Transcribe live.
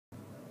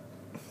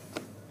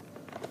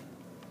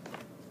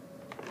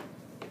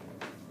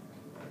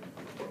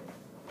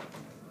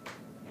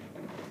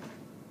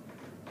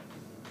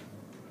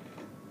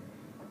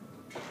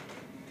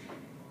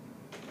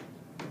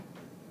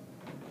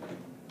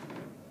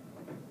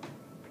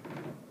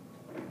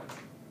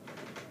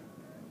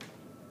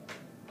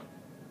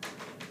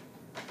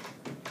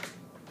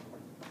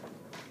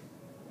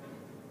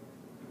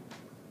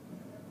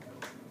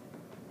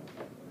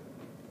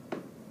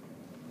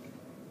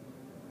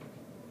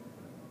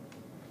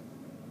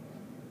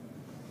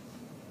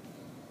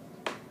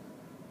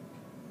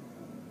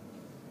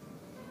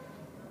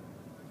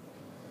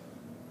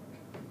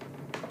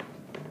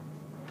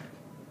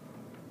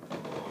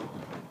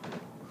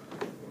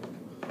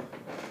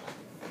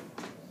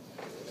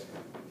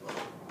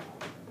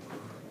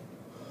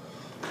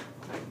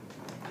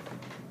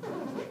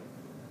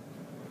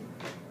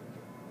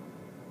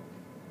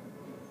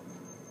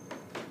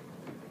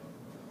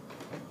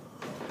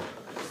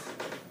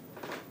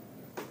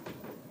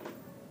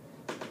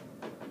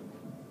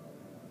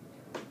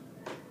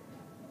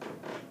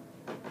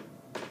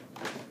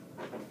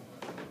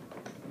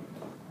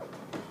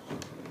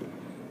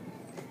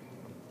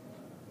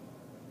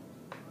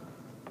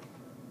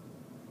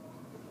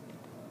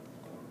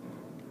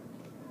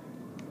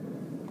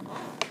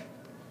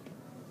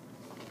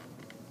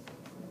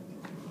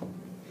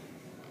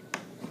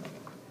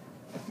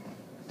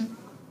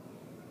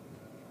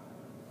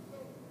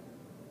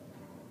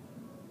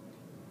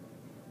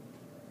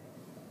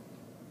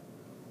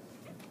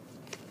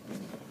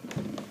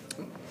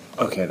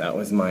Okay, that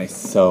was my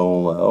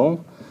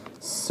solo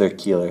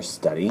circular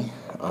study.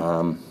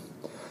 I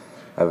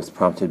was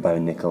prompted by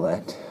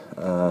Nicolette,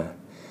 and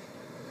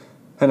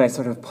I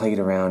sort of played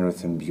around with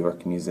some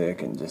Bjork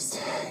music and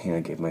just,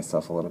 gave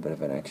myself a little bit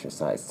of an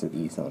exercise to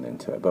ease on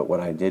into it. But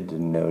what I did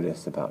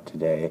notice about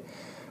today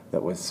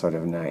that was sort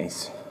of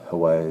nice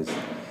was,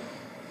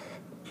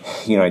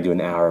 I do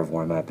an hour of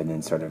warm-up and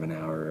then sort of an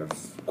hour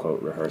of,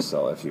 quote,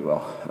 rehearsal, if you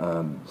will.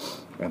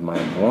 And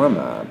my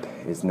warm-up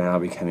is now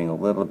becoming a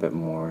little bit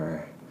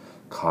more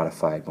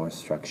codified, more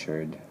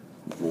structured,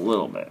 a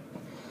little bit.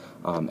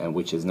 And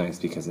which is nice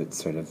because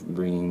it's sort of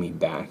bringing me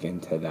back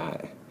into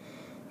that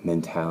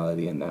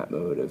mentality and that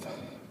mode of,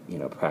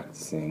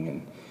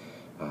 practicing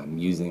and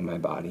using my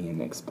body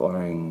and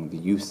exploring the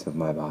use of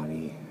my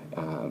body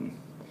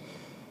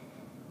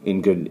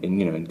in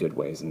good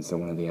ways. And so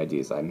one of the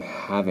ideas I'm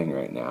having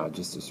right now,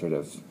 just to sort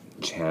of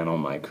channel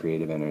my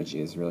creative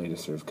energy, is really to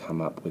sort of come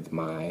up with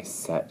my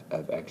set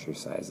of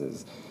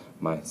exercises,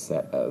 my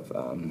set of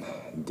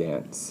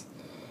dance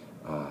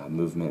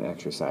movement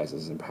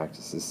exercises and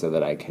practices, so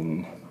that I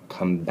can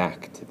come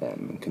back to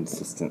them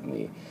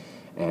consistently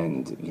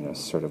and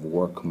sort of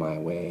work my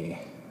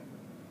way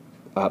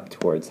up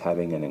towards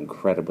having an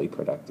incredibly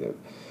productive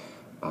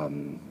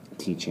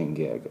teaching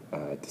gig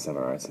at the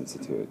Summer Arts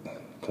Institute,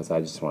 because I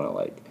just want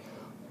to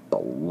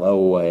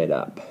blow it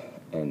up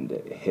and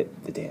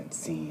hit the dance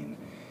scene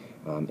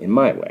in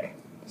my way.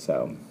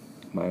 So,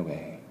 my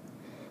way.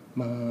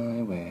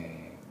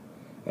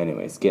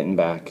 Anyways, getting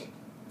back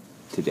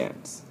to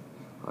dance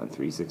on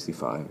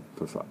 365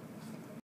 for fun.